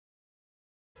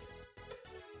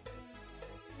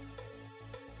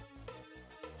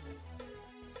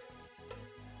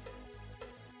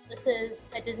This is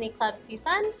a Disney Club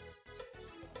CSUN.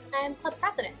 I'm club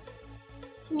president.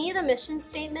 To me, the mission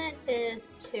statement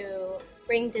is to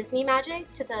bring Disney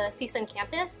magic to the CSUN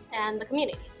campus and the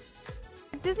community.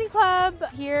 Disney Club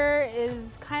here is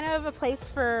kind of a place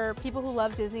for people who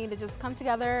love Disney to just come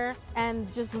together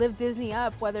and just live Disney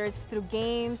up, whether it's through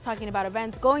games, talking about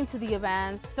events, going to the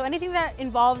events. So anything that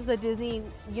involves the Disney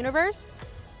universe,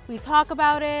 we talk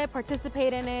about it,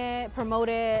 participate in it, promote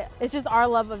it. It's just our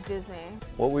love of Disney.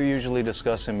 What we usually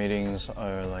discuss in meetings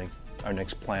are like our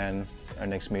next plan, our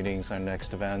next meetings, our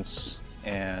next events,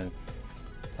 and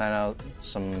plan out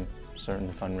some certain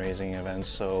fundraising events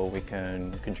so we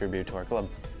can contribute to our club.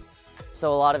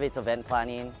 So a lot of it's event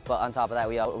planning, but on top of that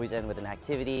we always end with an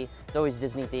activity. It's always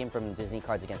Disney themed, from Disney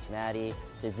Cards Against Humanity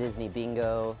to Disney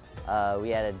Bingo. We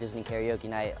had a Disney karaoke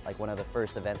night, like one of the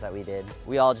first events that we did.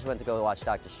 We all just went to go watch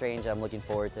Doctor Strange. I'm looking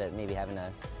forward to maybe having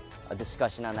a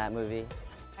discussion on that movie.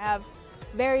 I have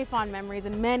very fond memories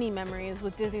and many memories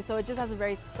with Disney, so it just has a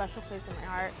very special place in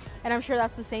my heart. And I'm sure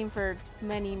that's the same for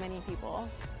many, many people.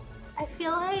 I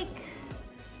feel like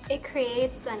it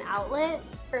creates an outlet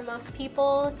for most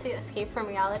people to escape from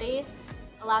reality,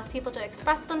 allows people to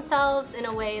express themselves in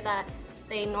a way that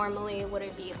they normally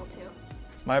wouldn't be able to.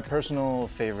 My personal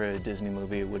favorite Disney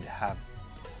movie would have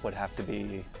to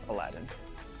be Aladdin.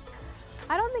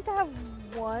 I don't think I have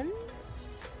one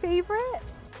favorite.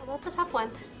 Well, that's a tough one.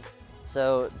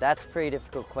 So that's a pretty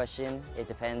difficult question. It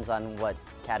depends on what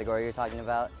category you're talking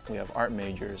about. We have art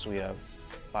majors, we have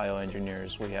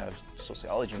bioengineers, we have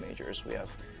sociology majors, we have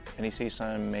any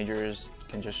CSUN majors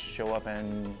can just show up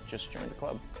and just join the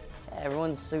club.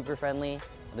 Everyone's super friendly.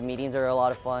 The meetings are a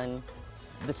lot of fun.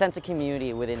 The sense of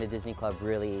community within the Disney Club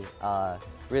really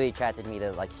attracted me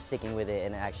to sticking with it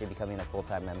and actually becoming a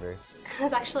full-time member. It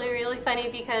was actually really funny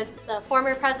because the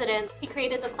former president, he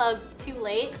created the club too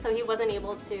late, so he wasn't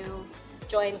able to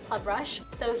join Club Rush.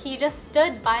 So he just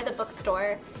stood by the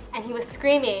bookstore and he was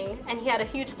screaming, and he had a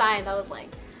huge sign that was like,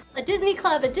 a Disney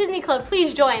Club,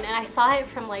 please join. And I saw it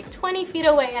from like 20 feet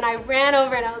away, and I ran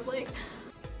over and I was like,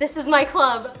 this is my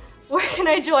club. Where can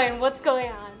I join? What's going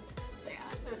on? So yeah,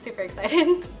 I was super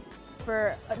excited.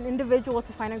 For an individual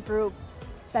to find a group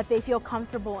that they feel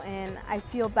comfortable in, I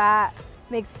feel that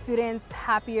makes students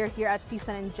happier here at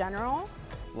CSUN in general.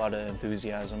 A lot of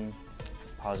enthusiasm,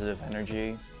 positive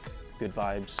energy, good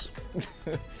vibes.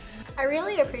 I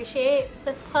really appreciate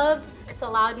this club. It's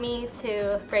allowed me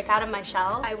to break out of my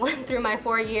shell. I went through my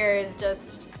 4 years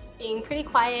just being pretty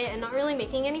quiet and not really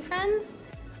making any friends.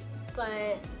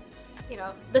 But, you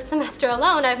know, this semester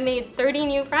alone I've made 30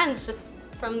 new friends just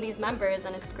from these members,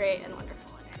 and it's great and wonderful.